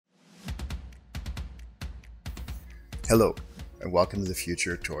Hello, and welcome to the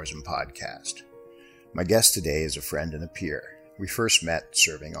Future of Tourism podcast. My guest today is a friend and a peer. We first met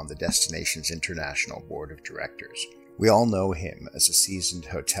serving on the Destinations International Board of Directors. We all know him as a seasoned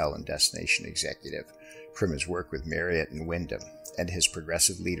hotel and destination executive from his work with Marriott and Wyndham and his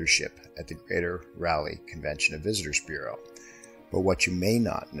progressive leadership at the Greater Raleigh Convention and Visitors Bureau. But what you may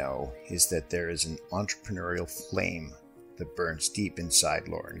not know is that there is an entrepreneurial flame that burns deep inside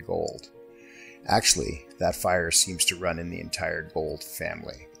Loren Gold. Actually, that fire seems to run in the entire Gold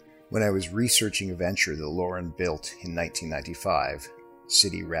family. When I was researching a venture that Loren built in 1995,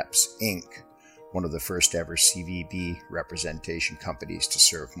 City Reps Inc., one of the first ever CVB representation companies to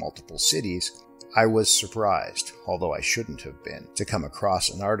serve multiple cities, I was surprised, although I shouldn't have been, to come across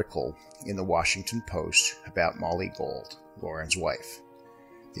an article in the Washington Post about Molly Gold, Loren's wife.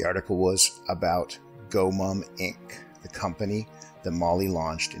 The article was about GoMom Inc., the company that Molly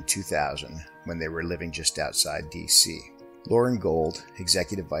launched in 2000 when they were living just outside D.C. Loren Gold,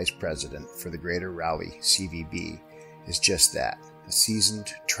 Executive Vice President for the Greater Raleigh CVB, is just that, a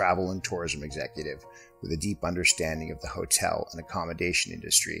seasoned travel and tourism executive with a deep understanding of the hotel and accommodation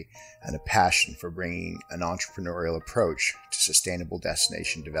industry and a passion for bringing an entrepreneurial approach to sustainable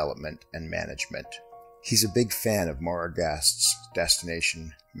destination development and management. He's a big fan of Maura Gast's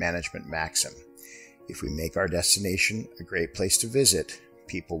destination management maxim. If we make our destination a great place to visit,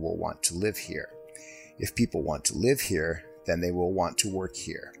 people will want to live here. If people want to live here, then they will want to work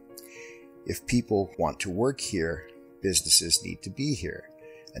here. If people want to work here, businesses need to be here.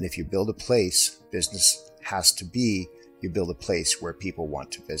 And if you build a place, business has to be, you build a place where people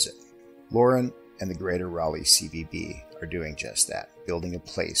want to visit. Loren and the Greater Raleigh CVB are doing just that, building a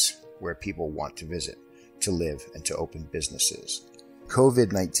place where people want to visit, to live, and to open businesses.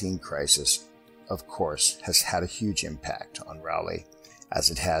 COVID-19 crisis, of course, has had a huge impact on Raleigh, as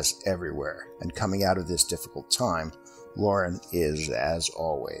it has everywhere. And coming out of this difficult time, Loren is, as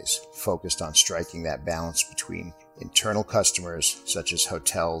always, focused on striking that balance between internal customers, such as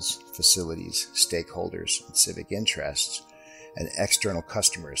hotels, facilities, stakeholders, and civic interests, and external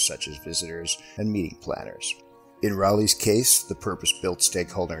customers, such as visitors and meeting planners. In Raleigh's case, the purpose-built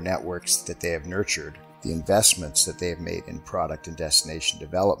stakeholder networks that they have nurtured, the investments that they have made in product and destination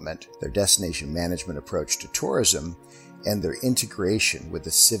development, their destination management approach to tourism, and their integration with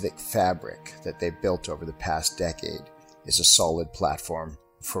the civic fabric that they've built over the past decade is a solid platform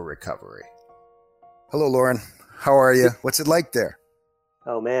for recovery. Hello, Loren. How are you? What's it like there?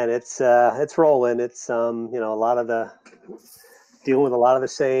 Oh man, it's rolling. It's dealing with a lot of the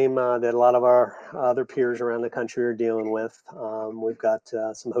same that a lot of our other peers around the country are dealing with. We've got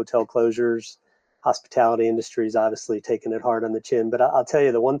some hotel closures. Hospitality industry is obviously taking it hard on the chin. But I'll tell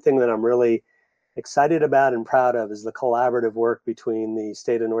you, the one thing that I'm really excited about and proud of is the collaborative work between the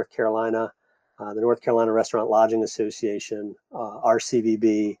state of North Carolina, the North Carolina Restaurant Lodging Association, our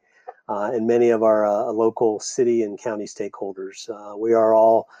CVB, and many of our local city and county stakeholders. We are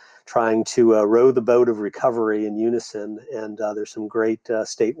all trying to row the boat of recovery in unison, and there's some great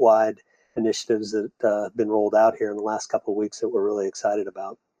statewide initiatives that have been rolled out here in the last couple of weeks that we're really excited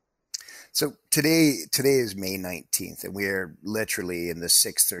about. So today is May 19th, and we're literally in the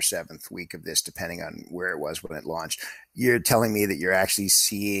 6th or 7th week of this, depending on where it was when it launched. You're telling me that you're actually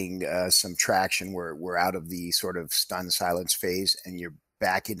seeing some traction where we're out of the sort of stunned silence phase and you're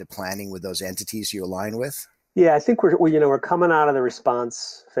back into planning with those entities you align with? Yeah, I think we're coming out of the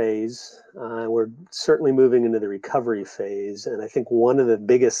response phase. We're certainly moving into the recovery phase. And I think one of the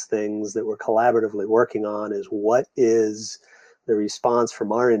biggest things that we're collaboratively working on is what is the response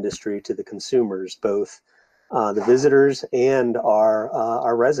from our industry to the consumers, both the visitors and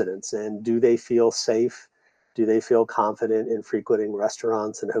our residents. And do they feel safe? Do they feel confident in frequenting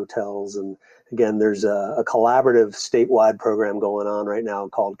restaurants and hotels? And again, there's a collaborative statewide program going on right now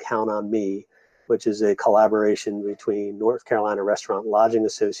called Count on Me, which is a collaboration between North Carolina Restaurant Lodging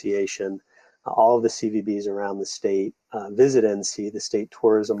Association, all of the CVBs around the state, Visit NC, the state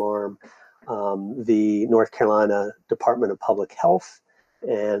tourism arm, the North Carolina Department of Public Health,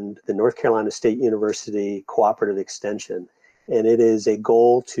 and the North Carolina State University Cooperative Extension. And it is a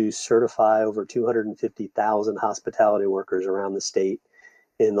goal to certify over 250,000 hospitality workers around the state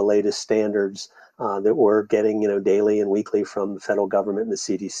in the latest standards that we're getting, daily and weekly from the federal government and the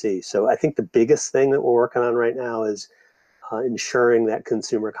CDC. So I think the biggest thing that we're working on right now is ensuring that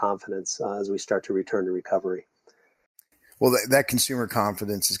consumer confidence as we start to return to recovery. Well, that consumer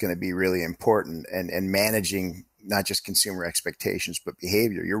confidence is going to be really important, and managing not just consumer expectations, but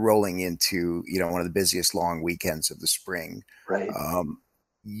behavior. You're rolling into, one of the busiest long weekends of the spring. Right.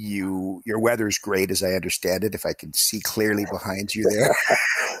 Your weather's great, as I understand it, if I can see clearly behind you there.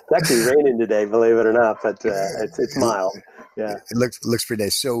 It's actually raining today, believe it or not, but it's mild. Yeah. It looks pretty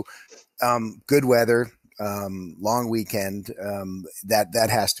nice. So good weather, long weekend. That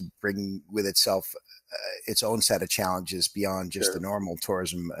has to bring with itself its own set of challenges beyond just Sure. the normal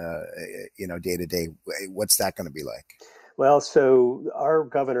tourism, day to day. What's that going to be like? Well, so our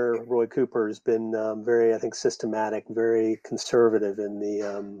governor, Roy Cooper, has been very, I think, systematic, very conservative in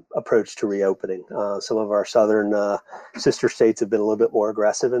the approach to reopening. Some of our southern sister states have been a little bit more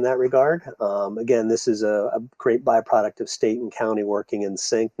aggressive in that regard. Again, this is a great byproduct of state and county working in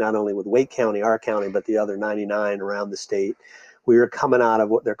sync, not only with Wake County, our county, but the other 99 around the state. We are coming out of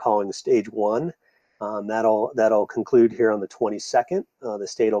what they're calling stage one. That'll conclude here on the 22nd. The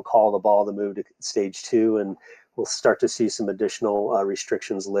state will call the ball to move to stage two, and we'll start to see some additional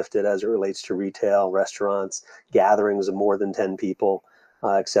restrictions lifted as it relates to retail, restaurants, gatherings of more than 10 people,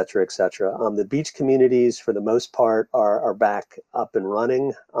 et cetera, et cetera. The beach communities, for the most part, are back up and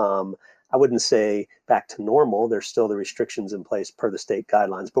running. I wouldn't say back to normal. There's still the restrictions in place per the state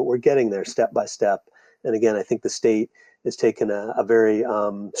guidelines, but we're getting there step by step. And again, I think the state has taken a very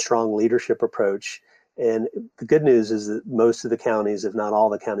strong leadership approach. And the good news is that most of the counties, if not all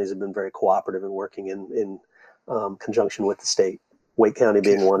the counties, have been very cooperative in working in conjunction with the state. Wake County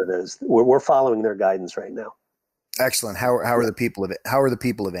being one of those. We're following their guidance right now. Excellent. How are the people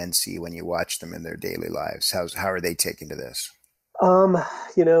of NC when you watch them in their daily lives? How are they taking to this?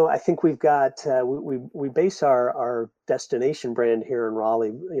 I think we've got we base our destination brand here in Raleigh,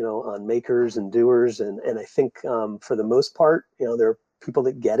 on makers and doers, and I think for the most part, there are people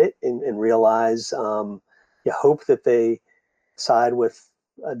that get it and realize. You hope that they side with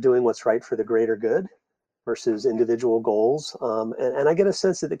doing what's right for the greater good versus individual goals, and I get a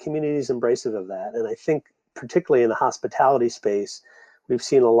sense that the community is embracive of that, and I think particularly in the hospitality space, we've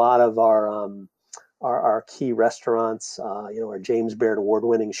seen a lot of our key restaurants, our James Beard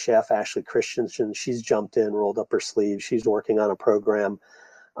award-winning chef, Ashley Christensen, she's jumped in, rolled up her sleeves. She's working on a program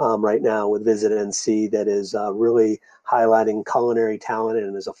right now with Visit NC that is really highlighting culinary talent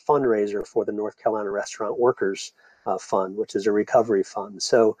and is a fundraiser for the North Carolina Restaurant Workers Fund, which is a recovery fund.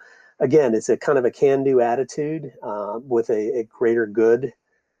 So again, it's a kind of a can-do attitude with a greater good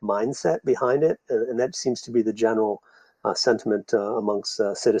mindset behind it. And that seems to be the general sentiment amongst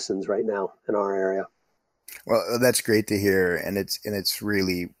citizens right now in our area. Well, that's great to hear, and it's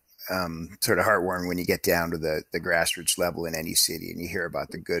really sort of heartwarming when you get down to the grassroots level in any city and you hear about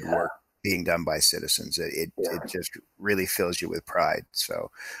the good work being done by citizens. It just really fills you with pride. So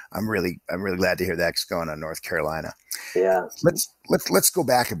I'm really glad to hear that's going on in North Carolina. Yeah. Let's go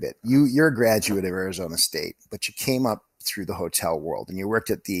back a bit. You're a graduate of Arizona State, but you came up through the hotel world and you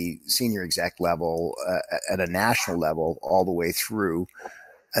worked at the senior exec level at a national level all the way through.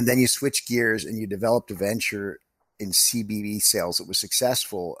 And then you switched gears and you developed a venture in CVB sales that was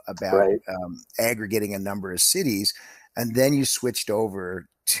successful about aggregating a number of cities. And then you switched over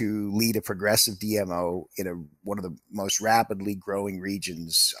to lead a progressive DMO in one of the most rapidly growing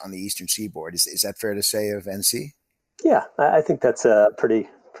regions on the Eastern Seaboard. Is that fair to say of NC? Yeah, I think that's a pretty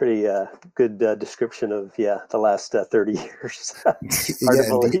good description of the last 30 years. Hard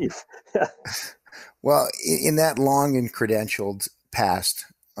to believe. Well, in that long and credentialed past,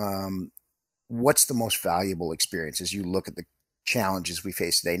 what's the most valuable experience as you look at the challenges we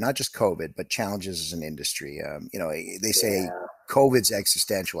face today? Not just COVID, but challenges as an industry. They say COVID's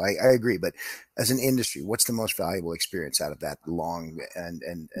existential. I agree, but as an industry, what's the most valuable experience out of that long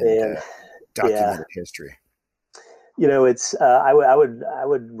and documented history? It's I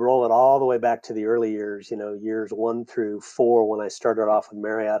would roll it all the way back to the early years. Years 1 through 4 when I started off with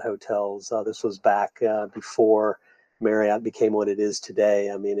Marriott Hotels. This was back before Marriott became what it is today.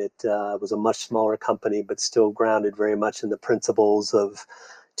 I mean, it was a much smaller company, but still grounded very much in the principles of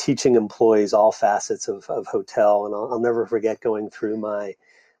teaching employees all facets of hotel. And I'll never forget going through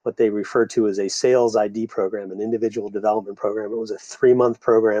what they referred to as a sales ID program, an individual development program. It was a 3-month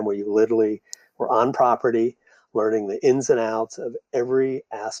program where you literally were on property, learning the ins and outs of every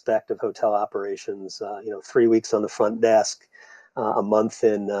aspect of hotel operations. 3 weeks on the front desk, a month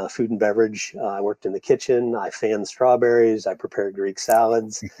in food and beverage. I worked in the kitchen. I fanned strawberries. I prepared Greek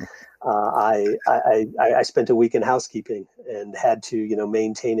salads. I spent a week in housekeeping and had to,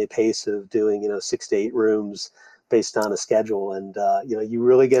 maintain a pace of doing, 6 to 8 rooms based on a schedule. And, you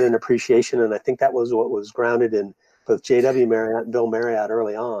really get an appreciation. And I think that was what was grounded in both J.W. Marriott and Bill Marriott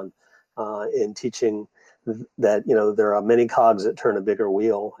early on in teaching that, there are many cogs that turn a bigger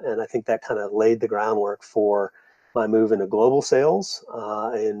wheel. And I think that kind of laid the groundwork for my move into global sales,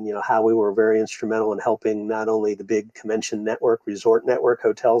 and how we were very instrumental in helping not only the big convention network, resort network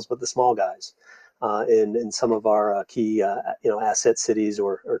hotels, but the small guys. in some of our key asset cities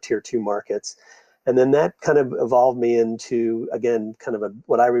or tier 2 markets. And then that kind of evolved me into, again, kind of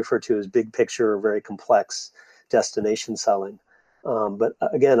what I refer to as big picture or very complex destination selling. But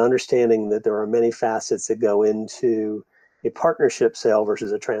again, understanding that there are many facets that go into a partnership sale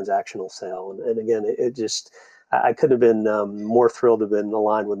versus a transactional sale. And again, I could have been more thrilled to have been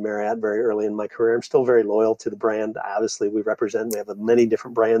aligned with Marriott very early in my career. I'm still very loyal to the brand. Obviously, we have many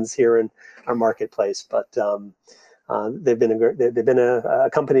different brands here in our marketplace, but they've been a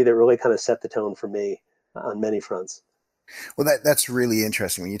company that really kind of set the tone for me on many fronts. Well, that's really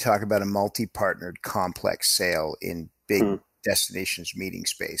interesting when you talk about a multi-partnered complex sale in big destinations meeting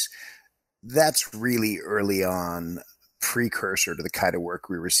space. That's really early on precursor to the kind of work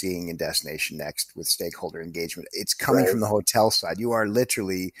we were seeing in Destination Next with stakeholder engagement. It's coming from the hotel side. You are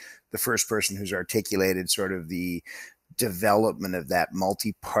literally the first person who's articulated sort of the development of that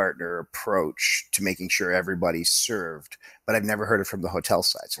multi-partner approach to making sure everybody's served. But I've never heard it from the hotel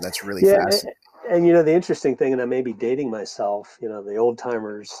side. So that's really fascinating. And the interesting thing, and I may be dating myself, the old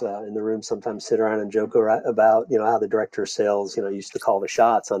timers in the room sometimes sit around and joke about, how the director of sales, used to call the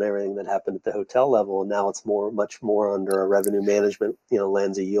shots on everything that happened at the hotel level. And now it's much more under a revenue management,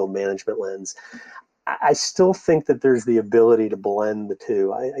 lens, a yield management lens. I still think that there's the ability to blend the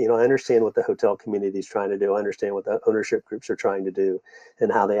two. I understand what the hotel community is trying to do. I understand what the ownership groups are trying to do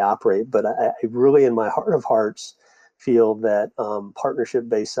and how they operate. But I really, in my heart of hearts, feel that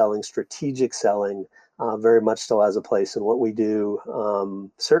partnership-based selling, strategic selling, very much still has a place in what we do,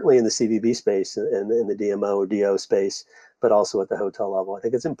 certainly in the CVB space and in the DMO or DO space, but also at the hotel level. I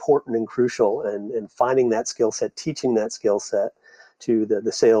think it's important and crucial, and finding that skill set, teaching that skill set to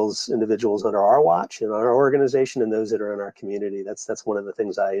the sales individuals under our watch and our organization and those that are in our community. That's one of the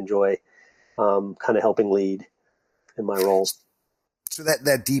things I enjoy kind of helping lead in my roles. So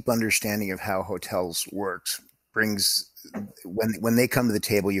that deep understanding of how hotels works brings, when they come to the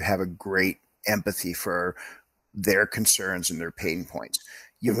table, you have a great empathy for their concerns and their pain points.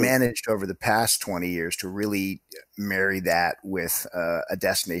 You've managed over the past 20 years to really marry that with a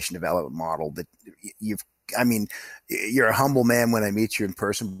destination development model that you're a humble man when I meet you in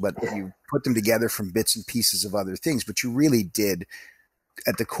person, but you put them together from bits and pieces of other things. But you really did,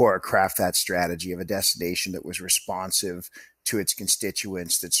 at the core, craft that strategy of a destination that was responsive to its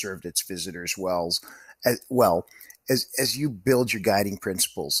constituents, that served its visitors well. As you build your guiding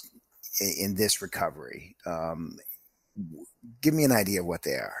principles in this recovery, give me an idea of what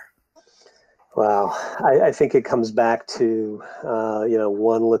they are. Well, I think it comes back to,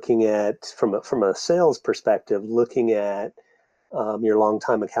 one, looking at from a sales perspective, looking at your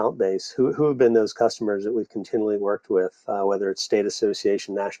longtime account base, who have been those customers that we've continually worked with, whether it's state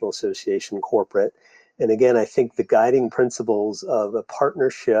association, national association, corporate. And again, I think the guiding principles of a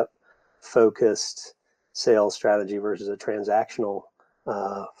partnership focused sales strategy versus a transactional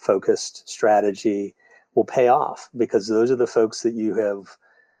focused strategy will pay off, because those are the folks that you have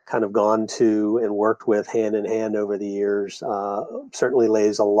kind of gone to and worked with hand in hand over the years. Certainly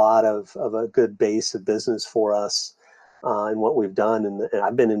lays a lot of a good base of business for us in what we've done. And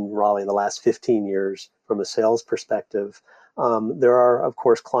I've been in Raleigh the last 15 years from a sales perspective. There are, of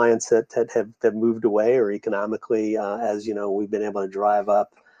course, clients that have moved away, or economically, as we've been able to drive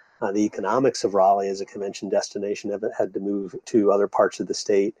up the economics of Raleigh as a convention destination, have had to move to other parts of the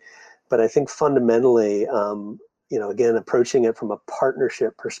state. But I think fundamentally, again, approaching it from a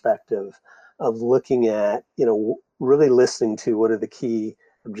partnership perspective of looking at, really listening to what are the key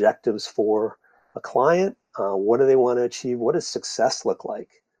objectives for a client, what do they want to achieve, what does success look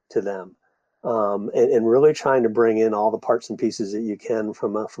like to them, and really trying to bring in all the parts and pieces that you can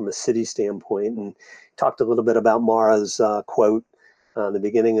from a city standpoint. And talked a little bit about Mara's quote the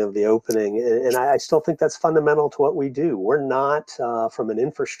beginning of the opening. And I still think that's fundamental to what we do. We're not, from an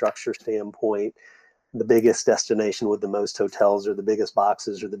infrastructure standpoint, the biggest destination with the most hotels or the biggest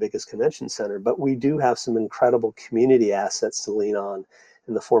boxes or the biggest convention center, but we do have some incredible community assets to lean on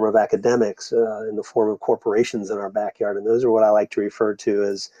in the form of academics, in the form of corporations in our backyard. And those are what I like to refer to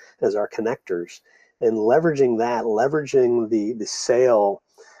as our connectors. And leveraging the sale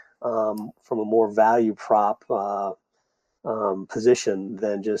from a more value prop position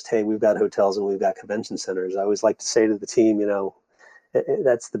than just, hey, we've got hotels and we've got convention centers. I always like to say to the team,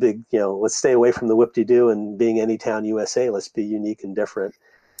 that's the big, let's stay away from the whoop-de-doo and being any town USA. Let's be unique and different.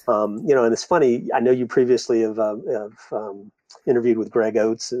 And it's funny, I know you previously have interviewed with Greg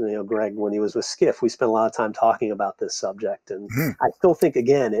Oates, and Greg, when he was with Skiff, we spent a lot of time talking about this subject. And I still think,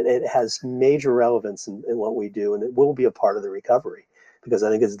 again, it has major relevance in what we do, and it will be a part of the recovery, because I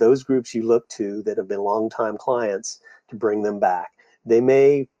think it's those groups you look to that have been longtime clients to bring them back. They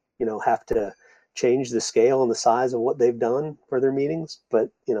may, have to change the scale and the size of what they've done for their meetings, but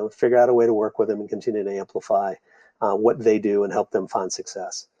figure out a way to work with them and continue to amplify what they do and help them find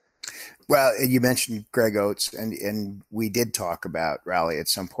success. Well, you mentioned Greg Oates, and we did talk about Raleigh at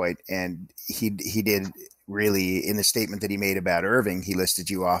some point, and he did really, in the statement that he made about Irving, he listed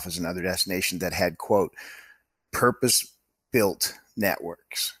you off as another destination that had, quote, purpose-built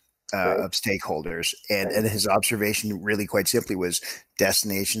networks of stakeholders. And his observation really quite simply was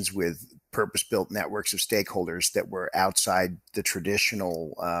destinations with purpose-built networks of stakeholders that were outside the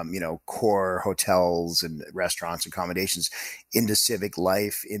traditional, core hotels and restaurants, accommodations, into civic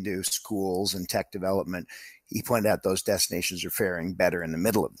life, into schools and tech development. He pointed out those destinations are faring better in the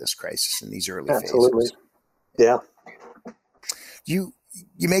middle of this crisis in these early phases. Yeah. You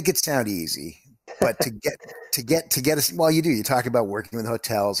make it sound easy, but to get us, well, you do. You talk about working with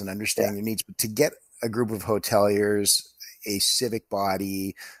hotels and understanding their needs, but to get a group of hoteliers, a civic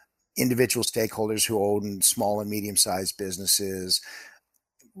body, individual stakeholders who own small and medium-sized businesses,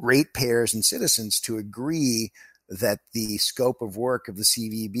 ratepayers and citizens to agree that the scope of work of the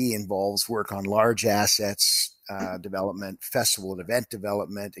CVB involves work on large assets development, festival and event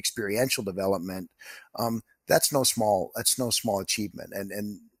development, experiential development. That's no small achievement.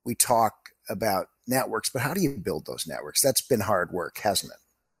 And we talk about networks, but how do you build those networks? That's been hard work, hasn't it?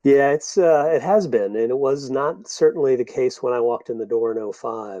 Yeah, it has been, and it was not certainly the case when I walked in the door in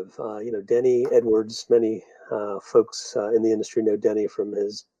 '05. Denny Edwards, many folks in the industry know Denny from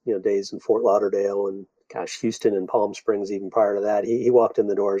his days in Fort Lauderdale and Houston and Palm Springs. Even prior to that, he walked in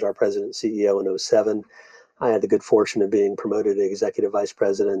the door as our president and CEO in '07. I had the good fortune of being promoted to executive vice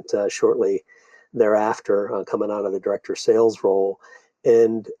president shortly thereafter, coming out of the director of sales role.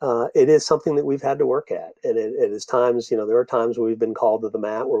 And it is something that we've had to work at. And it is times, there are times where we've been called to the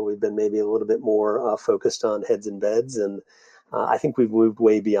mat where we've been maybe a little bit more focused on heads and beds. And I think we've moved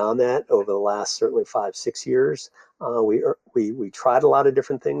way beyond that over the last certainly 5-6 years. We tried a lot of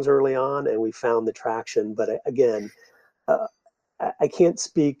different things early on and we found the traction. But again, I can't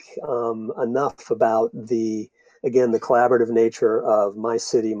speak enough about the collaborative nature of my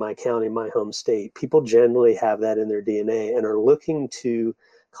city, my county, my home state. People generally have that in their DNA and are looking to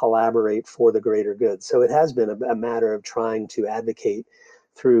collaborate for the greater good. So it has been a matter of trying to advocate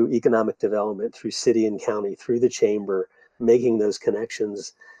through economic development, through city and county, through the chamber, making those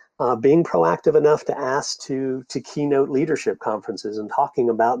connections, being proactive enough to ask to keynote leadership conferences and talking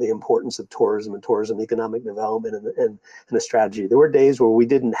about the importance of tourism and tourism economic development and a strategy. There were days where we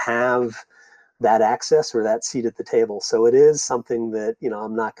didn't have that access or that seat at the table. So it is something that,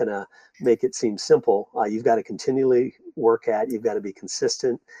 I'm not going to make it seem simple. You've got to continually work at, you've got to be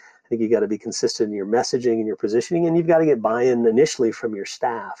consistent. I think you've got to be consistent in your messaging and your positioning, and you've got to get buy-in initially from your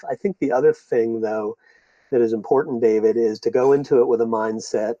staff. I think the other thing, though, that is important, David, is to go into it with a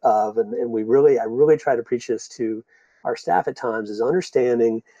mindset of, and I really try to preach this to our staff at times, is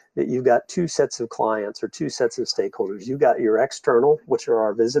understanding that you've got two sets of clients or two sets of stakeholders. You've got your external, which are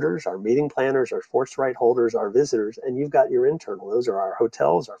our visitors, our meeting planners, our force right holders, our visitors, and you've got your internal. Those are our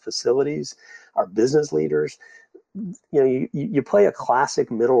hotels, our facilities, our business leaders. You play a classic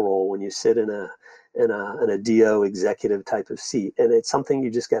middle role when you sit in a DO executive type of seat, and it's something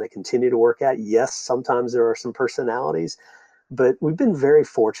you just got to continue to work at. Yes, sometimes there are some personalities, but we've been very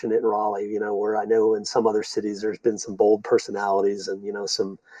fortunate in Raleigh, where I know in some other cities there's been some bold personalities and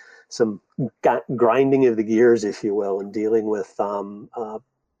some grinding of the gears, if you will, and dealing with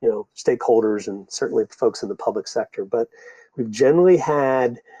stakeholders and certainly folks in the public sector. But we've generally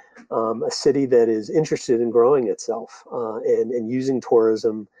had a city that is interested in growing itself and using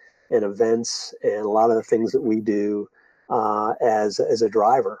tourism and events and a lot of the things that we do as a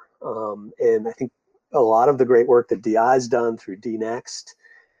driver. And I think a lot of the great work that DI's done through DNext,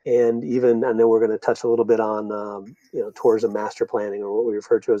 and even I know we're going to touch a little bit on tourism master planning, or what we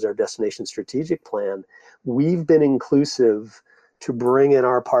refer to as our destination strategic plan. We've been inclusive to bring in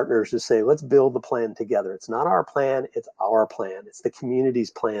our partners to say, let's build the plan together. It's not our plan, it's our plan. It's the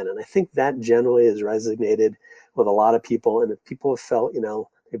community's plan. And I think that generally has resonated with a lot of people. And if people have felt,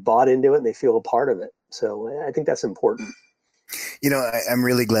 they bought into it and they feel a part of it. So I think that's important. I'm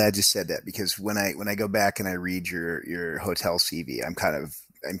really glad you said that, because when I go back and I read your hotel CV, I'm kind of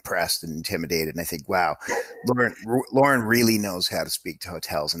impressed and intimidated. And I think, wow, Loren really knows how to speak to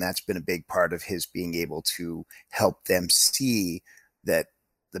hotels. And that's been a big part of his being able to help them see that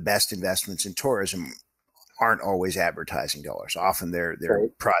the best investments in tourism aren't always advertising dollars. Often they're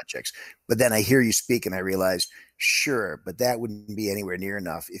right. Projects. But then I hear you speak and I realize, sure, but that wouldn't be anywhere near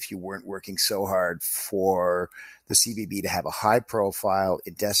enough if you weren't working so hard for the CVB to have a high profile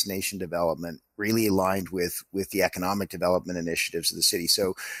in destination development, really aligned with the economic development initiatives of the city.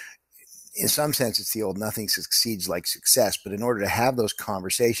 So in some sense, it's the old nothing succeeds like success. But in order to have those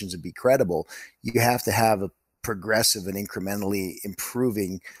conversations and be credible, you have to have a progressive and incrementally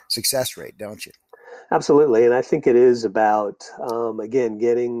improving success rate, don't you? Absolutely, and I think it is about again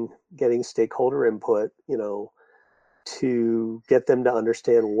getting stakeholder input. To get them to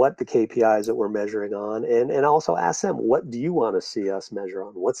understand what the KPIs that we're measuring on, and also ask them, what do you want to see us measure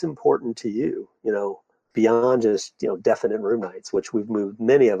on? What's important to you? Beyond just definite room nights, which we've moved.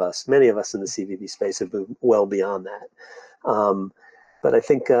 Many of us in the CVB space have moved well beyond that. But I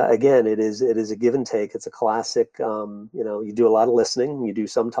think again, it is a give and take. It's a classic. You do a lot of listening, you do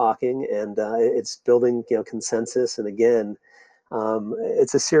some talking, and it's building consensus. And again,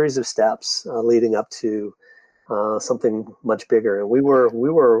 it's a series of steps leading up to something much bigger. And we were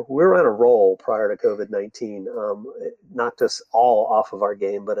on a roll prior to COVID-19. It knocked us all off of our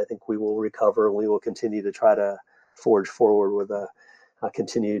game, but I think we will recover, and we will continue to try to forge forward with a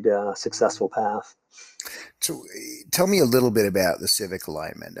continued successful path. So, tell me a little bit about the civic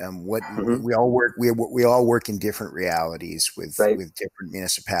alignment. What Mm-hmm. we all work in different realities Right. with different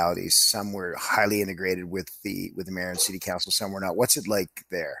municipalities. Some were highly integrated with the mayor and city council. Some were not. What's it like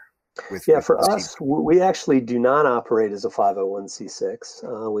there? Yeah, With for the city? us, we actually do not operate as a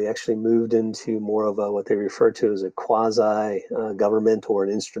 501c6. We actually moved into more of what they refer to as a quasi government, or an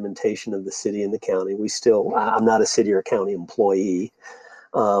instrumentation of the city and the county. I'm not a city or county employee,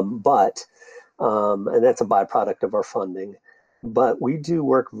 but and that's a byproduct of our funding. But we do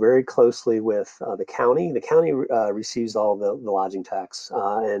work very closely with the county. The county receives all the lodging tax,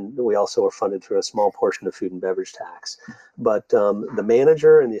 and we also are funded through a small portion of food and beverage tax. But the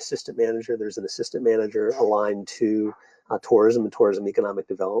manager and the assistant manager, there's an assistant manager aligned to tourism and tourism economic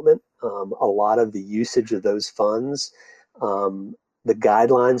development. A lot of the usage of those funds, the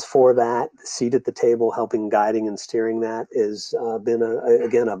guidelines for that, the seat at the table, helping, guiding, and steering that has been,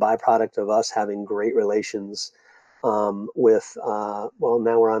 again, a byproduct of us having great relations with, well,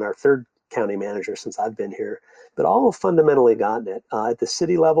 now we're on our third county manager since I've been here, but all have fundamentally gotten it. At the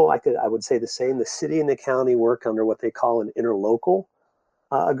city level, I would say the same. The city and the county work under what they call an interlocal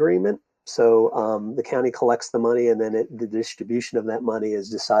agreement. So the county collects the money, and then the distribution of that money is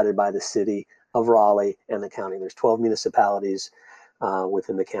decided by the city of Raleigh and the county. There's 12 municipalities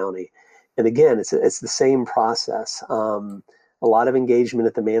within the county. And again, it's the same process. A lot of engagement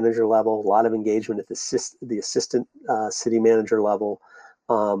at the manager level, a lot of engagement at the assistant city manager level.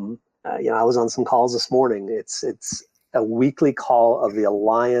 I was on some calls this morning. It's a weekly call of the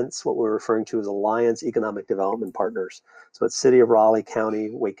Alliance, what we're referring to as Alliance Economic Development Partners. So it's City of Raleigh County,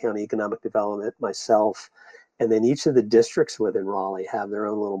 Wake County Economic Development, myself, and then each of the districts within Raleigh have their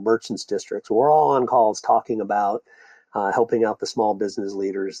own little merchants districts. We're all on calls talking about helping out the small business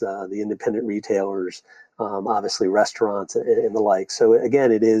leaders, the independent retailers, obviously restaurants and the like. So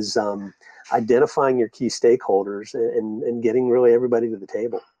again, it is identifying your key stakeholders and getting really everybody to the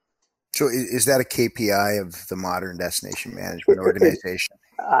table. So, is that a KPI of the modern destination management organization?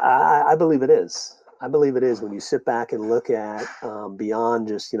 I believe it is. I believe it is when you sit back and look at beyond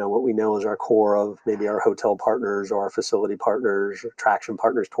just what we know as our core of maybe our hotel partners or our facility partners, attraction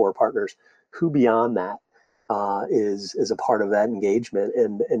partners, tour partners. Who beyond that is a part of that engagement,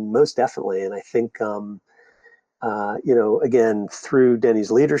 and most definitely. And I think again, through Denny's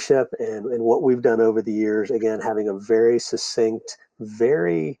leadership and what we've done over the years, again, having a very succinct,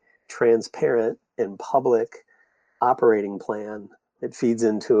 very transparent and public operating plan that feeds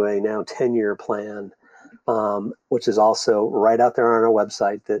into a now 10-year plan, which is also right out there on our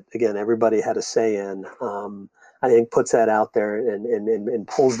website that, again, everybody had a say in. I think puts that out there and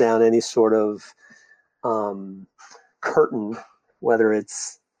pulls down any sort of curtain, whether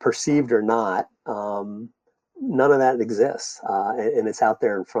it's perceived or not. None of that exists, and it's out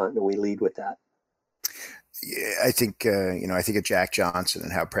there in front, and we lead with that. Yeah, I think I think of Jack Johnson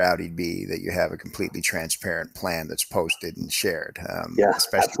and how proud he'd be that you have a completely transparent plan that's posted and shared. Yeah,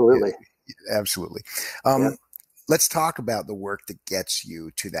 Especially, absolutely. absolutely. Yeah. Let's talk about the work that gets you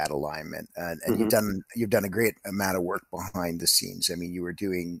to that alignment. And Mm-hmm. you've done a great amount of work behind the scenes. I mean,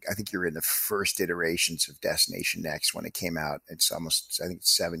 I think you were in the first iterations of Destination Next when it came out. It's almost, I think,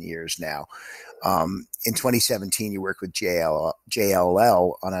 7 years now. In 2017, you worked with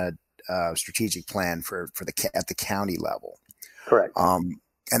JLL on a strategic plan at the county level. Correct.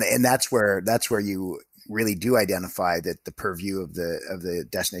 And that's where you really do identify that the purview of the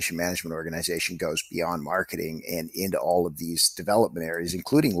destination management organization goes beyond marketing and into all of these development areas,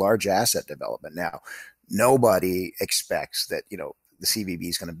 including large asset development. Now, nobody expects that the CVB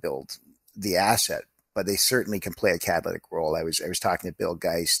is going to build the asset but they certainly can play a catalytic role. I was talking to Bill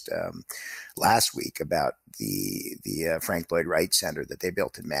Geist last week about the Frank Lloyd Wright Center that they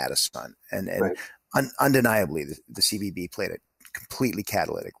built in Madison, and Right. Undeniably the CVB played a completely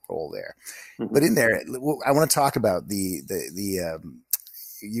catalytic role there. Mm-hmm. But in there, I want to talk about the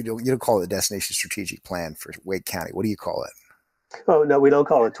you don't call it a destination strategic plan for Wake County. What do you call it? Oh, no, we don't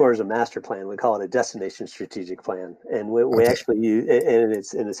call it a tourism master plan. We call it a destination strategic plan. And we Okay. actually use, and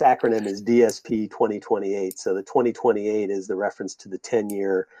its acronym is DSP 2028. So the 2028 is the reference to the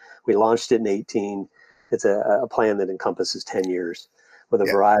 10-year. We launched it in 18. It's a plan that encompasses 10 years with a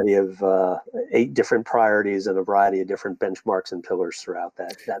variety of 8 different priorities and a variety of different benchmarks and pillars throughout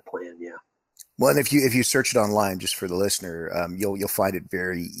that plan. Yeah. Well, and if you search it online, just for the listener, you'll find it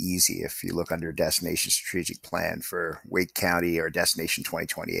very easy if you look under Destination Strategic Plan for Wake County or Destination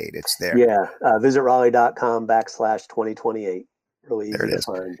 2028. It's there. Yeah, visit Raleigh.com/2028. Really easy to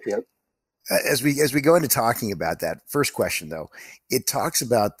find. Yep. As we go into talking about that, first question though, it talks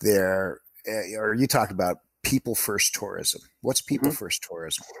about you talk about people first tourism. What's people first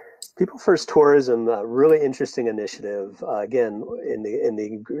tourism? People First Tourism, a really interesting initiative. Again, in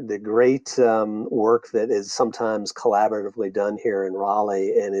the great work that is sometimes collaboratively done here in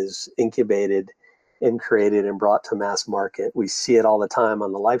Raleigh and is incubated and created and brought to mass market. We see it all the time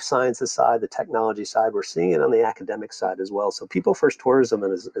on the life sciences side, the technology side. We're seeing it on the academic side as well. So People First Tourism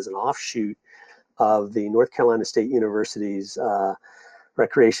is an offshoot of the North Carolina State University's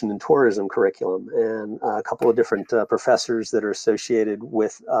recreation and tourism curriculum, and a couple of different professors that are associated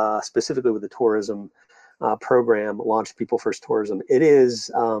with specifically with the tourism program launched People First Tourism. It is,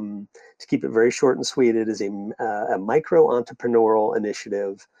 to keep it very short and sweet, it is a micro entrepreneurial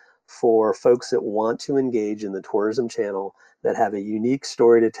initiative for folks that want to engage in the tourism channel, that have a unique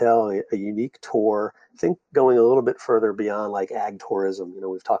story to tell, a unique tour. Think going a little bit further beyond like ag tourism.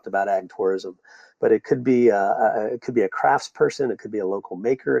 We've talked about ag tourism, but it could be a crafts person, it could be a local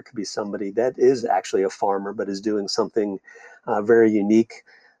maker, it could be somebody that is actually a farmer but is doing something very unique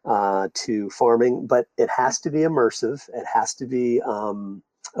to farming. But it has to be immersive. It has to be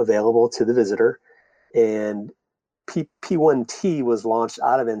available to the visitor. And P1T was launched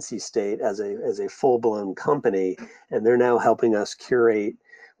out of NC State as a full-blown company, and they're now helping us curate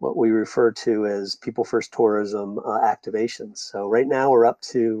what we refer to as People First Tourism activations. So right now we're up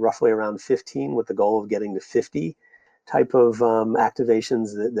to roughly around 15 with the goal of getting to 50 type of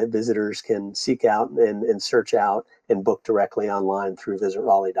activations that visitors can seek out and search out and book directly online through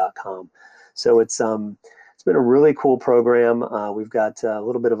visitraleigh.com. So it's been a really cool program. We've got a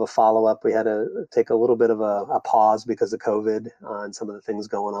little bit of a follow-up. We had to take a little bit of a pause because of COVID and some of the things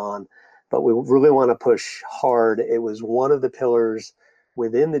going on, but we really want to push hard. It was one of the pillars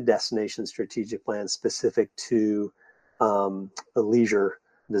within the destination strategic plan specific to the leisure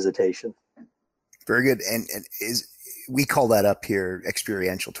visitation. Very good. And we call that up here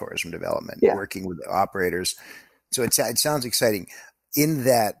experiential tourism development, working with operators. So it sounds exciting. In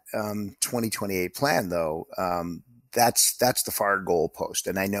that 2028 plan, though, that's the far goalpost,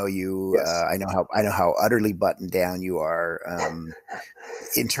 and I know you. Yes. I know how utterly buttoned down you are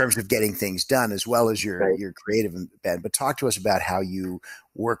in terms of getting things done, as well as your creative bent. But talk to us about how you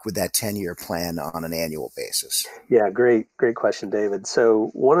work with that 10-year plan on an annual basis. Yeah, great question, David. So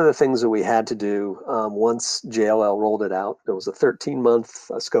one of the things that we had to do once JLL rolled it out, there was a 13-month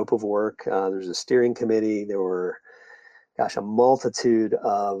scope of work. There's a steering committee. There were a multitude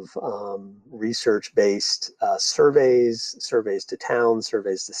of research-based surveys to towns,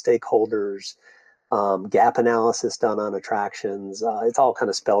 surveys to stakeholders, gap analysis done on attractions. It's all kind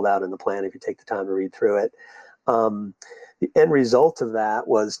of spelled out in the plan if you take the time to read through it. The end result of that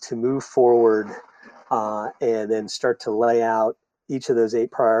was to move forward and then start to lay out each of those 8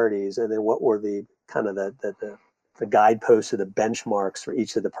 priorities, and then what were the kind of the guideposts or the benchmarks for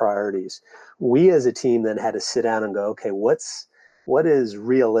each of the priorities. We as a team then had to sit down and go, okay, what is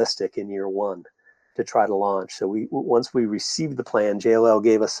realistic in year 1 to try to launch? So once we received the plan, JLL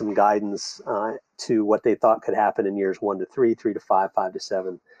gave us some guidance to what they thought could happen in years 1 to 3, 3 to 5, 5 to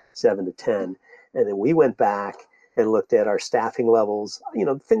 7, 7 to 10. And then we went back and looked at our staffing levels,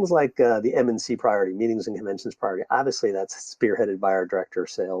 things like the M&C priority, meetings and conventions priority. Obviously, that's spearheaded by our director of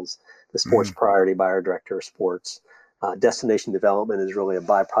sales, the sports priority by our director of sports. Destination development is really a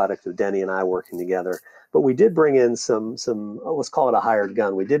byproduct of Denny and I working together. But we did bring in some let's call it a hired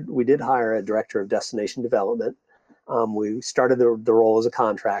gun. We did hire a director of destination development. We started the role as a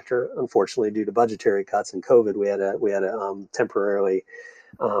contractor. Unfortunately, due to budgetary cuts and COVID, we had to temporarily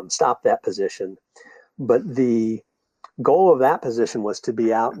stop that position. But the Goal of that position was to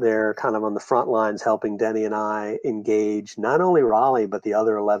be out there kind of on the front lines helping Denny and I engage not only Raleigh, but the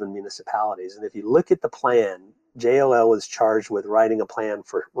other 11 municipalities. And if you look at the plan, JLL was charged with writing a plan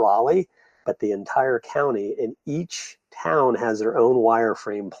for Raleigh, but the entire county, and each town has their own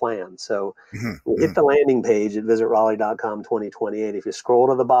wireframe plan. So hit the landing page at visitraleigh.com 2028. If you scroll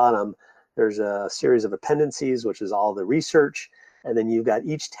to the bottom, there's a series of appendices, which is all the research. And then you've got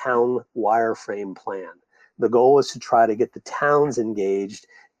each town wireframe plan. The goal is to try to get the towns engaged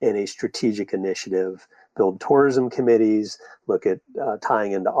in a strategic initiative, build tourism committees, look at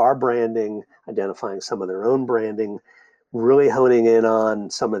tying into our branding, identifying some of their own branding, really honing in on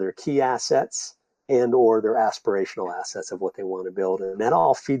some of their key assets and or their aspirational assets of what they want to build. And that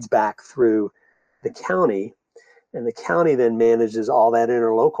all feeds back through the county, and the county then manages all that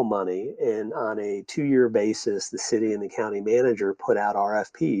interlocal money. And on a 2-year basis, the city and the county manager put out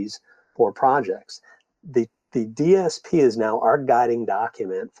RFPs for projects. The DSP is now our guiding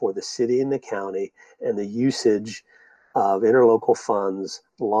document for the city and the county and the usage of interlocal funds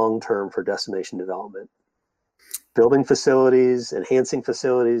long-term for destination development. Building facilities, enhancing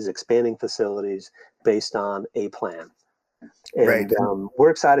facilities, expanding facilities based on a plan. And Right.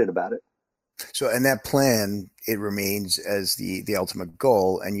 We're excited about it. So, and that plan, it remains as the ultimate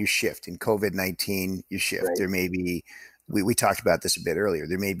goal, and you shift. In COVID-19, you shift. Right. There may be, we talked about this a bit earlier,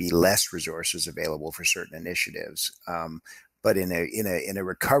 there may be less resources available for certain initiatives. But in a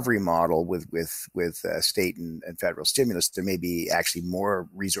recovery model with state and federal stimulus, there may be actually more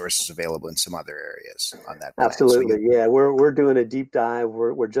resources available in some other areas on that plan. Absolutely, yeah. We're doing a deep dive.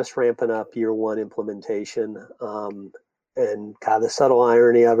 We're just ramping up year one implementation. And kind of the subtle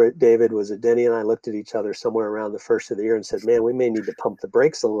irony of it, David, was that Denny and I looked at each other somewhere around the first of the year and said, "Man, we may need to pump the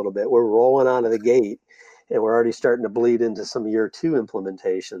brakes a little bit. We're rolling out of the gate, and we're already starting to bleed into some year two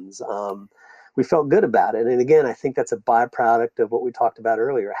implementations." We felt good about it. And again, I think that's a byproduct of what we talked about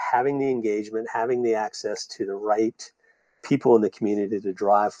earlier, having the engagement, having the access to the right people in the community to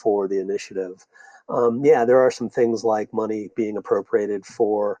drive forward the initiative. Yeah, there are some things like money being appropriated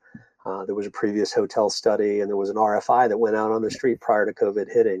for, there was a previous hotel study, and there was an RFI that went out on the street prior to COVID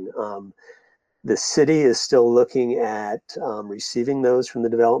hitting. The city is still looking at receiving those from the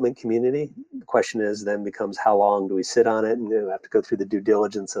development community. The question is then becomes, how long do we sit on it? And we have to go through the due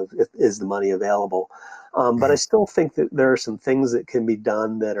diligence of, is the money available? But I still think that there are some things that can be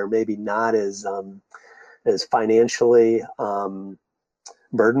done that are maybe not as financially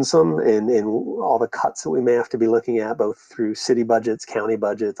burdensome in all the cuts that we may have to be looking at, both through city budgets, county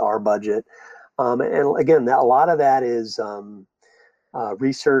budgets, our budget. And again, a lot of that is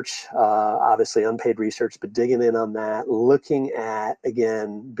research, obviously unpaid research, but digging in on that, looking at,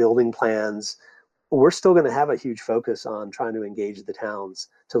 again, building plans. We're still going to have a huge focus on trying to engage the towns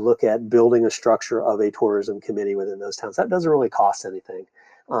to look at building a structure of a tourism committee within those towns. That doesn't really cost anything.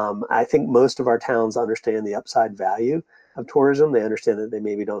 I think most of our towns understand the upside value of tourism. They understand that they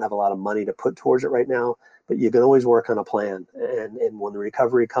maybe don't have a lot of money to put towards it right now, but you can always work on a plan. And when the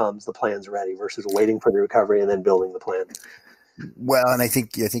recovery comes, the plan's ready versus waiting for the recovery and then building the plan. Well, and I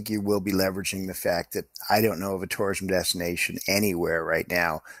think you will be leveraging the fact that I don't know of a tourism destination anywhere right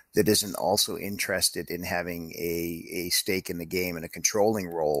now that isn't also interested in having a stake in the game and a controlling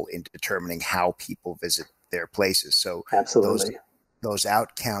role in determining how people visit their places. So absolutely, those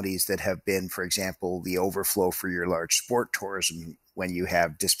out counties that have been, for example, the overflow for your large sport tourism when you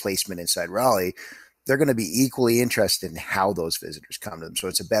have displacement inside Raleigh, they're going to be equally interested in how those visitors come to them. So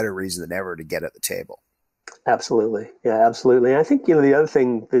it's a better reason than ever to get at the table. Absolutely. Yeah, absolutely. And I think, the other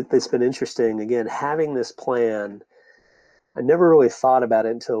thing that's been interesting, again, having this plan, I never really thought about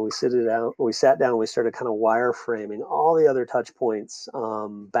it until we sat down and we started kind of wireframing all the other touch points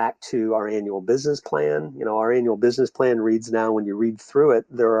back to our annual business plan. Our annual business plan reads now, when you read through it,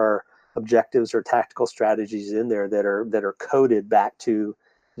 there are objectives or tactical strategies in there that are coded back to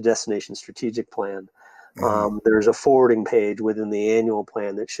the destination strategic plan. There's a forwarding page within the annual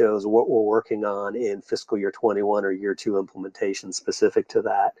plan that shows what we're working on in fiscal year 21 or year two implementation specific to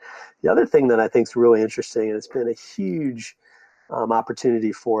that. The other thing that I think is really interesting, and it's been a huge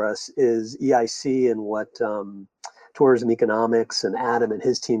opportunity for us, is EIC and what Tourism Economics and Adam and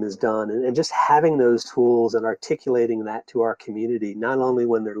his team has done. And just having those tools and articulating that to our community, not only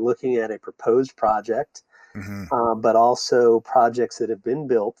when they're looking at a proposed project, but also projects that have been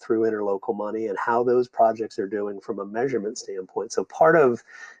built through interlocal money and how those projects are doing from a measurement standpoint. So part of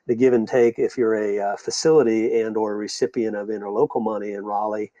the give and take, if you're a facility and or a recipient of interlocal money in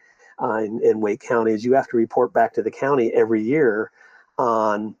Raleigh in Wake County, is you have to report back to the county every year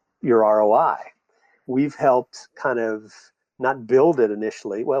on your ROI. We've helped kind of not build it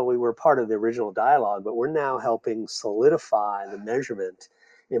initially. Well, we were part of the original dialogue, but we're now helping solidify the measurement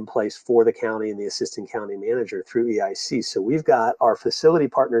in place for the county and the assistant county manager through EIC. So we've got our facility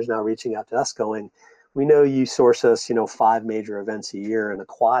partners now reaching out to us going, we know you source us, 5 major events a year in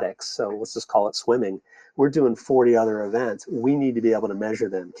aquatics. So let's just call it swimming. We're doing 40 other events. We need to be able to measure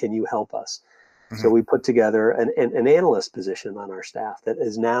them. Can you help us? So we put together an analyst position on our staff that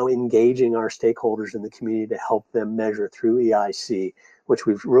is now engaging our stakeholders in the community to help them measure through EIC, which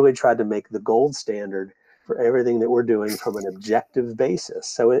we've really tried to make the gold standard for everything that we're doing from an objective basis.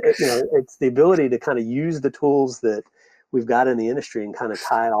 So it's the ability to kind of use the tools that we've got in the industry and kind of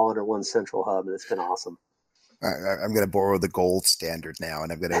tie it all under one central hub, and it's been awesome. I'm going to borrow the gold standard now,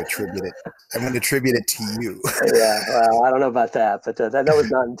 and I'm going to attribute it. I'm going to attribute it to you. Yeah, well, I don't know about that, but that was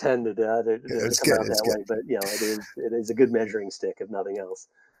not intended to come out that way. But it is a good measuring stick, if nothing else.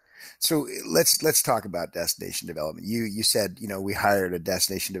 So let's talk about destination development. You said we hired a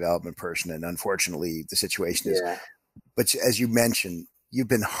destination development person, and unfortunately the situation is. But as you mentioned, you've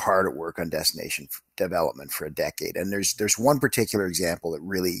been hard at work on destination development for a decade. And there's one particular example that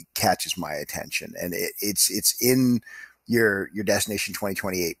really catches my attention. And it's in your Destination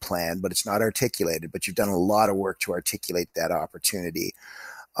 2028 plan, but it's not articulated, but you've done a lot of work to articulate that opportunity.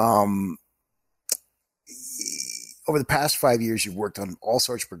 Over the past 5 years, you've worked on all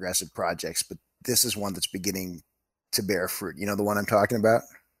sorts of progressive projects, but this is one that's beginning to bear fruit. You know the one I'm talking about?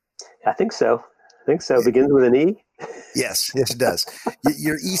 I think so. It begins with an E. Yes, it does.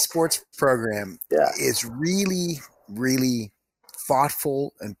 Your esports program is really, really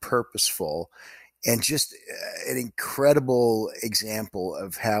thoughtful and purposeful, and just an incredible example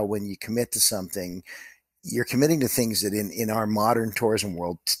of how when you commit to something, you're committing to things that in our modern tourism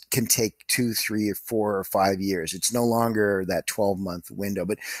world can take 2, 3, or 4 or 5 years. It's no longer that 12-month window.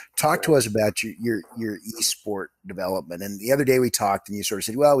 But talk to us about your esport development. And the other day we talked, and you sort of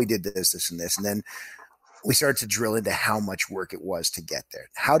said, well, we did this, and this. And then we started to drill into how much work it was to get there.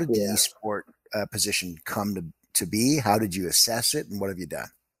 How did the esport position come to be? How did you assess it, and what have you done?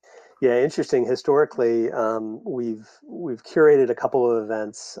 Yeah, interesting. Historically, we've curated a couple of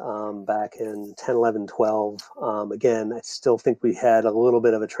events back in 10, 11, 12. Again, I still think we had a little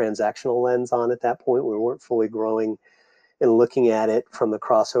bit of a transactional lens on at that point. We weren't fully growing and looking at it from the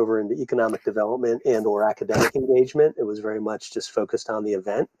crossover into economic development and or academic engagement. It was very much just focused on the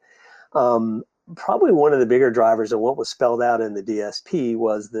event. Probably one of the bigger drivers of what was spelled out in the DSP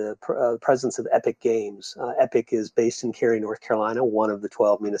was the presence of Epic Games. Epic is based in Cary, North Carolina, one of the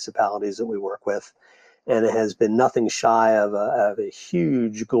 12 municipalities that we work with, and it has been nothing shy of a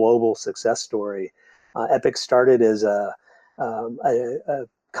huge global success story. Epic started as a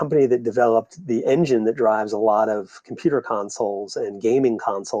company that developed the engine that drives a lot of computer consoles and gaming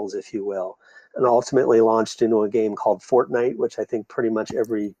consoles, if you will, and ultimately launched into a game called Fortnite, which I think pretty much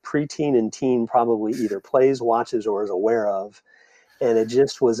every preteen and teen probably either plays, watches, or is aware of. And it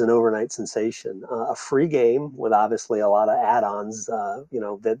just was an overnight sensation. A free game with obviously a lot of add-ons,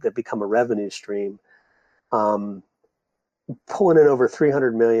 that become a revenue stream. Pulling in over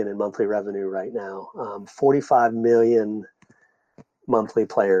 300 million in monthly revenue right now. 45 million monthly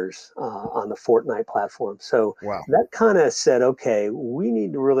players on the Fortnite platform. So that kind of said, okay, we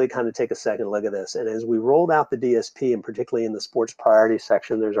need to really kind of take a second look at this. And as we rolled out the DSP, and particularly in the sports priority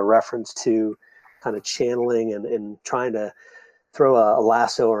section, there's a reference to kind of channeling and trying to throw a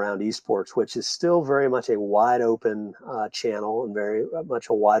lasso around esports, which is still very much a wide open channel and very much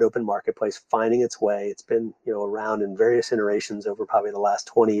a wide open marketplace finding its way. It's been around in various iterations over probably the last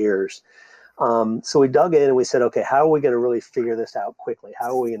 20 years. So we dug in and we said, okay, how are we going to really figure this out quickly? How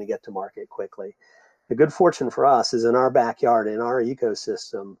are we going to get to market quickly? The good fortune for us is in our backyard, in our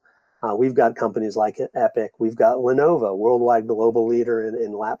ecosystem, we've got companies like Epic. We've got Lenovo, worldwide global leader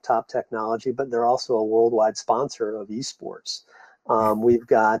in laptop technology, but they're also a worldwide sponsor of esports. We've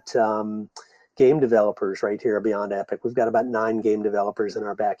got game developers right here beyond Epic. We've got about 9 game developers in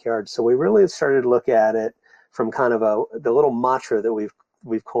our backyard. So we really started to look at it from kind of the little mantra that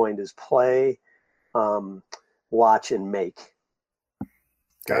we've coined is play, watch, and make.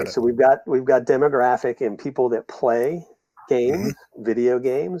 Got it. So we've got demographic and people that play games, video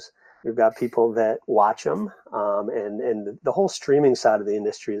games. We've got people that watch them, and the whole streaming side of the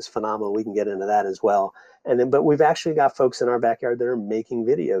industry is phenomenal. We can get into that as well. But we've actually got folks in our backyard that are making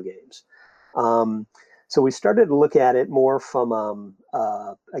video games. So we started to look at it more from,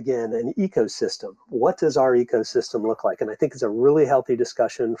 again, an ecosystem. What does our ecosystem look like? And I think it's a really healthy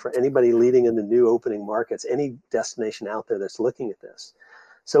discussion for anybody leading into new opening markets, any destination out there that's looking at this.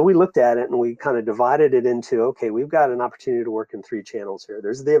 So we looked at it and we kind of divided it into, okay, we've got an opportunity to work in 3 channels here.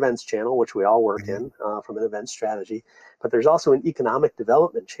 There's the events channel, which we all work in from an event strategy, but there's also an economic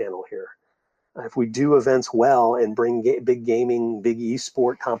development channel here. If we do events well and bring big gaming, big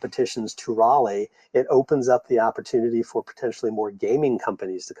esport competitions to Raleigh, it opens up the opportunity for potentially more gaming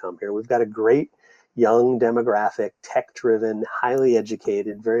companies to come here. We've got a great young demographic, tech-driven, highly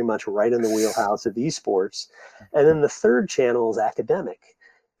educated, very much right in the wheelhouse of esports. And then the third channel is academic.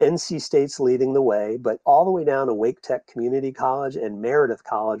 NC State's leading the way, but all the way down to Wake Tech Community College and Meredith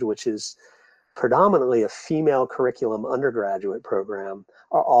College, which is predominantly a female curriculum undergraduate program,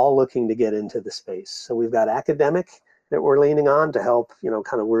 are all looking to get into the space. So we've got academic that we're leaning on to help,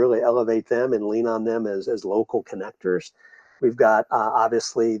 kind of really elevate them and lean on them as local connectors. We've got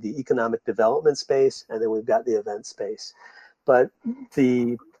obviously the economic development space, and then we've got the event space. But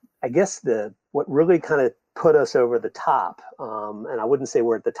what really kind of put us over the top, and I wouldn't say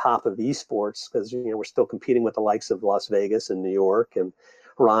we're at the top of esports because we're still competing with the likes of Las Vegas and New York, and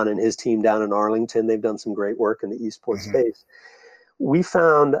Ron and his team down in Arlington. They've done some great work in the esports space. We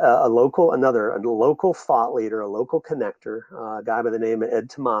found a local thought leader, a local connector, a guy by the name of Ed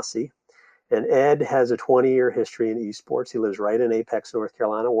Tomasi. And Ed has a 20-year history in esports. He lives right in Apex, North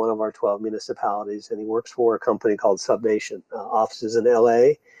Carolina, one of our 12 municipalities, and he works for a company called SubNation, offices in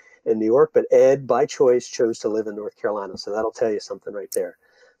LA and New York. But Ed, by choice, chose to live in North Carolina, so that'll tell you something right there.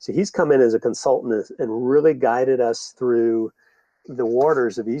 So he's come in as a consultant and really guided us through the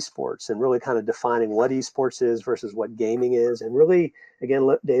waters of esports and really kind of defining what esports is versus what gaming is. And really, again,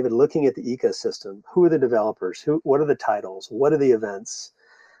 David, looking at the ecosystem. Who are the developers? What are the titles? What are the events?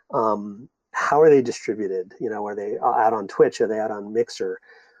 How are they distributed? Are they out on Twitch? Are they out on Mixer?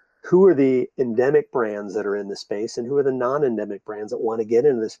 Who are the endemic brands that are in the space, and who are the non-endemic brands that want to get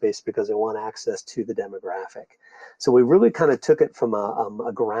into the space because they want access to the demographic? So we really kind of took it from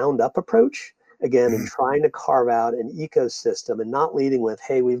a ground-up approach, again, in trying to carve out an ecosystem and not leading with,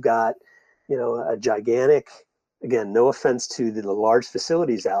 hey, we've got, a gigantic, again, no offense to the large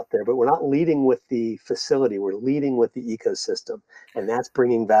facilities out there, but we're not leading with the facility. We're leading with the ecosystem. And that's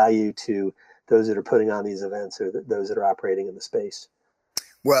bringing value to those that are putting on these events or those that are operating in the space.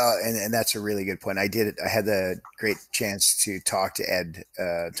 Well, and that's a really good point. I had the great chance to talk to Ed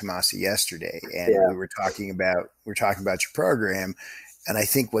Tomasi yesterday, and we were talking about your program. And I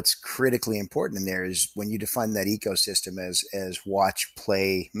think what's critically important in there is when you define that ecosystem as watch,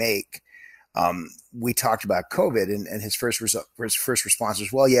 play, make. We talked about COVID, and his first response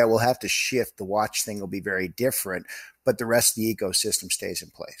was, well, yeah, we'll have to shift. The watch thing will be very different, but the rest of the ecosystem stays in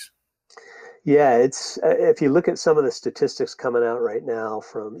place. Yeah, it's if you look at some of the statistics coming out right now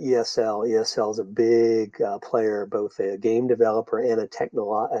from ESL is a big player, both a game developer and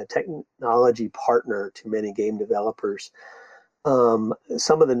a technology partner to many game developers. Some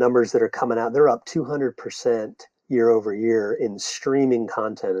of the numbers that are coming out, they're up 200% year over year in streaming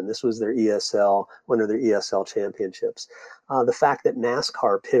content. And this was their one of their ESL championships. The fact that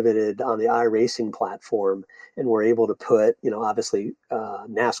NASCAR pivoted on the iRacing platform and were able to put, obviously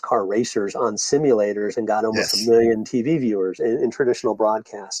NASCAR racers on simulators and got almost 1 million TV viewers in traditional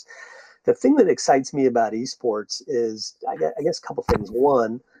broadcasts. The thing that excites me about esports is, I guess a couple things.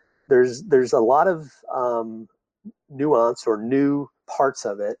 One, there's a lot of nuance or new parts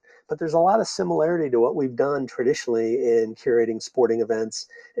of it, but there's a lot of similarity to what we've done traditionally in curating sporting events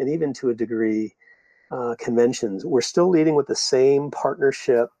and even to a degree conventions. We're still leading with the same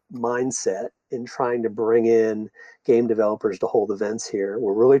partnership mindset in trying to bring in game developers to hold events here.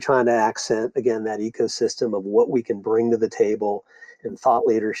 We're really trying to accent, again, that ecosystem of what we can bring to the table and thought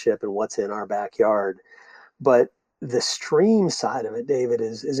leadership and what's in our backyard. But the stream side of it, David,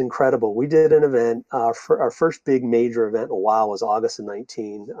 is incredible. We did an event, for our first big major event in a while was August of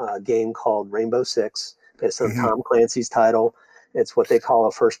 19, a game called Rainbow Six, based on Tom Clancy's title. It's what they call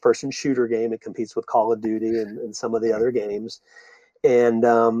a first-person shooter game. It competes with Call of Duty and some of the other games. And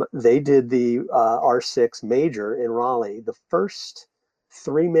they did the R6 major in Raleigh. The first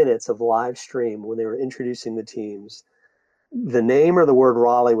 3 minutes of live stream when they were introducing the teams, the name or the word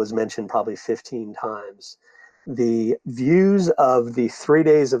Raleigh was mentioned probably 15 times. The views of the 3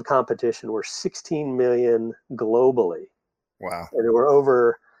 days of competition were 16 million globally. Wow. And there were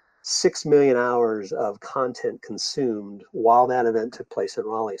over 6 million hours of content consumed while that event took place in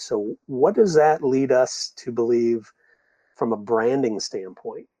Raleigh. So what does that lead us to believe from a branding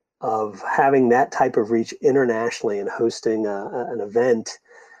standpoint of having that type of reach internationally and hosting an event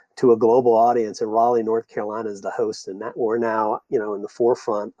to a global audience, and Raleigh, North Carolina is the host, and that we're now, in the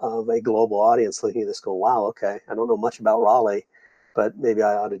forefront of a global audience looking at this going, wow, okay, I don't know much about Raleigh, but maybe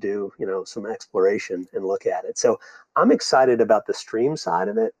I ought to do, some exploration and look at it. So I'm excited about the stream side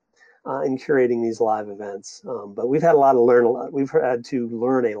of it in curating these live events. But we've had we've had to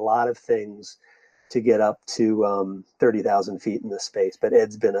learn a lot of things to get up to 30,000 feet in this space. But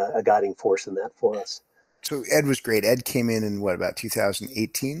Ed's been a guiding force in that for us. So Ed was great. Ed came in what, about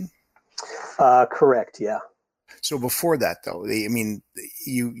 2018? Correct. Yeah. So before that, though, I mean,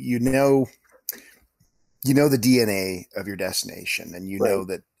 you know the DNA of your destination, and you Right. know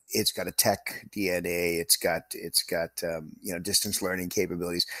that it's got a tech DNA. It's got distance learning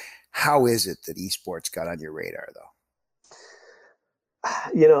capabilities. How is it that esports got on your radar, though?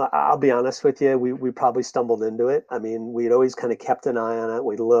 I'll be honest with you. We probably stumbled into it. I mean, we'd always kind of kept an eye on it.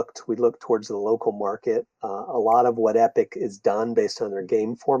 We looked towards the local market. A lot of what Epic is done based on their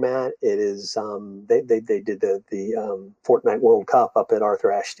game format, it is they did the Fortnite World Cup up at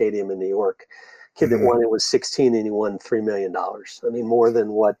Arthur Ashe Stadium in New York. Kid that won it was 16 and he won $3 million. I mean, more than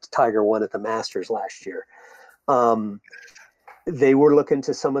what Tiger won at the Masters last year. They were looking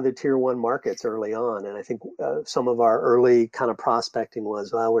to some of the tier one markets early on. And I think some of our early kind of prospecting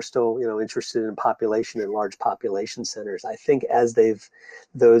was, well, we're still, interested in population and large population centers. I think as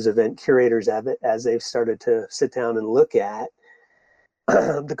those event curators, as they've started to sit down and look at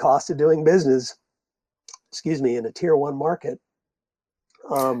the cost of doing business, in a tier one market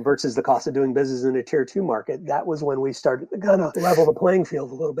versus the cost of doing business in a tier two market, that was when we started to kind of level the playing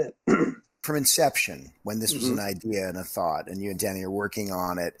field a little bit. From inception, when this was an idea and a thought, and you and Danny are working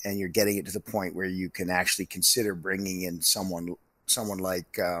on it, and you're getting it to the point where you can actually consider bringing in someone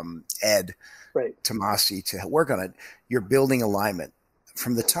like Ed Tomasi to work on it, you're building alignment.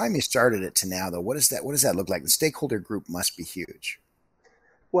 From the time you started it to now, though, what does that look like? The stakeholder group must be huge.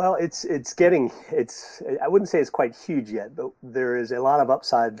 Well, I wouldn't say it's quite huge yet, but there is a lot of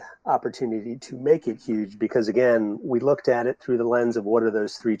upside opportunity to make it huge because, again, we looked at it through the lens of what are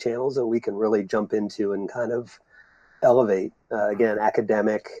those three channels that we can really jump into and kind of elevate, again,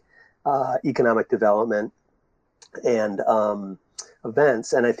 academic, economic development, and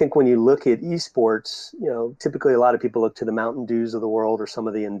events. And I think when you look at esports, typically a lot of people look to the Mountain Dews of the world or some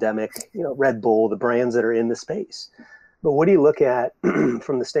of the endemic, Red Bull, the brands that are in the space. But what do you look at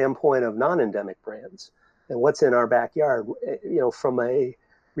from the standpoint of non-endemic brands and what's in our backyard? From a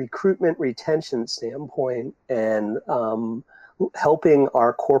recruitment retention standpoint and helping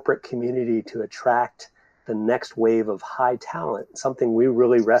our corporate community to attract the next wave of high talent, something we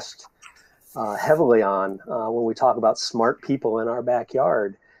really rest heavily on when we talk about smart people in our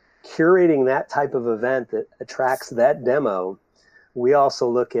backyard. Curating that type of event that attracts that demo, we also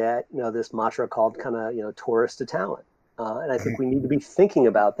look at this mantra called kind of tourist to talent. And I think we need to be thinking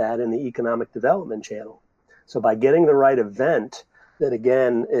about that in the economic development channel. So by getting the right event that,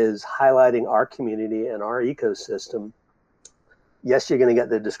 again, is highlighting our community and our ecosystem, yes, you're going to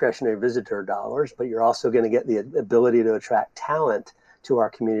get the discretionary visitor dollars, but you're also going to get the ability to attract talent to our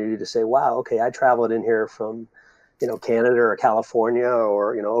community to say, wow, okay, I traveled in here from, Canada or California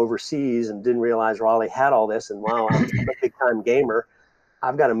or, overseas and didn't realize Raleigh had all this. And wow, I'm a big time gamer.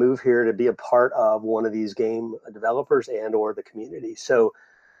 I've got to move here to be a part of one of these game developers and or the community. So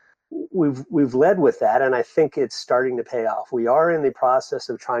we've led with that, and I think it's starting to pay off. We are in the process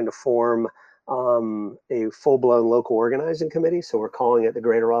of trying to form a full-blown local organizing committee. So we're calling it the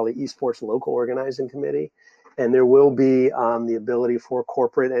Greater Raleigh Esports Local Organizing Committee. And there will be the ability for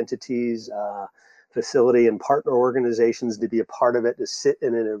corporate entities, facility and partner organizations to be a part of it, to sit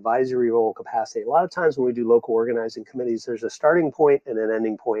in an advisory role capacity. A lot of times when we do local organizing committees, there's a starting point and an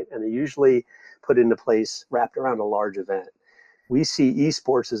ending point, and they're usually put into place wrapped around a large event. We see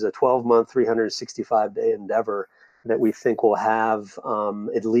esports as a 12-month, 365-day endeavor that we think will have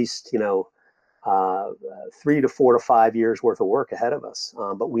at least, 3 to 4 to 5 years worth of work ahead of us.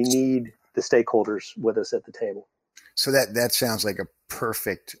 But we need the stakeholders with us at the table. So that sounds like a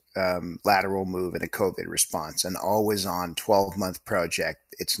perfect lateral move in a COVID response, an always on 12-month project.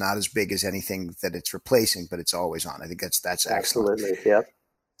 It's not as big as anything that it's replacing, but it's always on. I think that's excellent. Absolutely. Yep.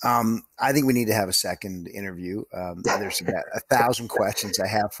 I think we need to have a second interview. There's about 1,000 questions I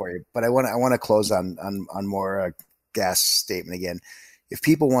have for you, but I want to close on more gas statement again. If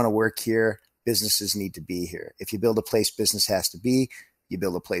people want to work here, businesses need to be here. If you build a place business has to be, you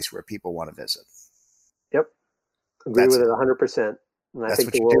build a place where people want to visit. Yep. Agree with it 100%. And I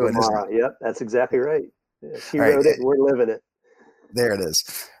think the world of Mara. Yep, that's exactly right. Yeah, she wrote it, and we're living it. There it is.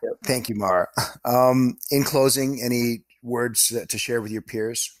 Yep. Thank you, Mara. In closing, any words to share with your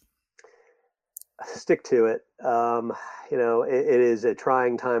peers? Stick to it. It is a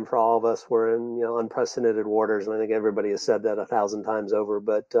trying time for all of us. We're in unprecedented waters, and I think everybody has said that 1,000 times over.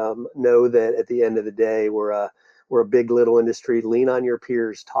 But know that at the end of the day, we're we're a big little industry. Lean on your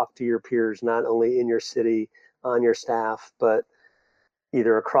peers, talk to your peers, not only in your city, on your staff, but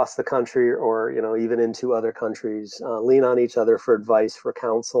either across the country or, even into other countries. Lean on each other for advice, for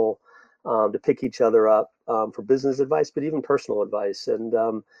counsel, to pick each other up for business advice, but even personal advice. And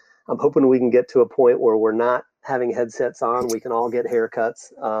I'm hoping we can get to a point where we're not having headsets on. We can all get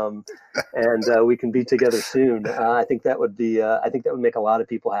haircuts, and we can be together soon. I think that would make a lot of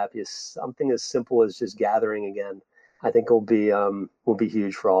people happy. Something as simple as just gathering again, I think will be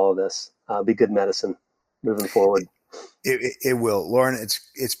huge for all of this. Be good medicine moving forward. It will, Loren.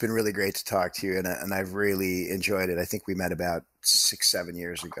 It's been really great to talk to you, and I've really enjoyed it. I think we met about 6-7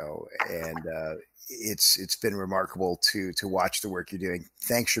 years ago, and it's been remarkable to watch the work you're doing.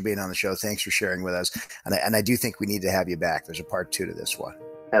 Thanks for being on the show. Thanks for sharing with us, and I do think we need to have you back. There's a part 2 to this one.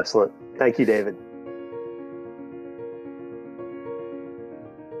 Excellent. Thank you, David.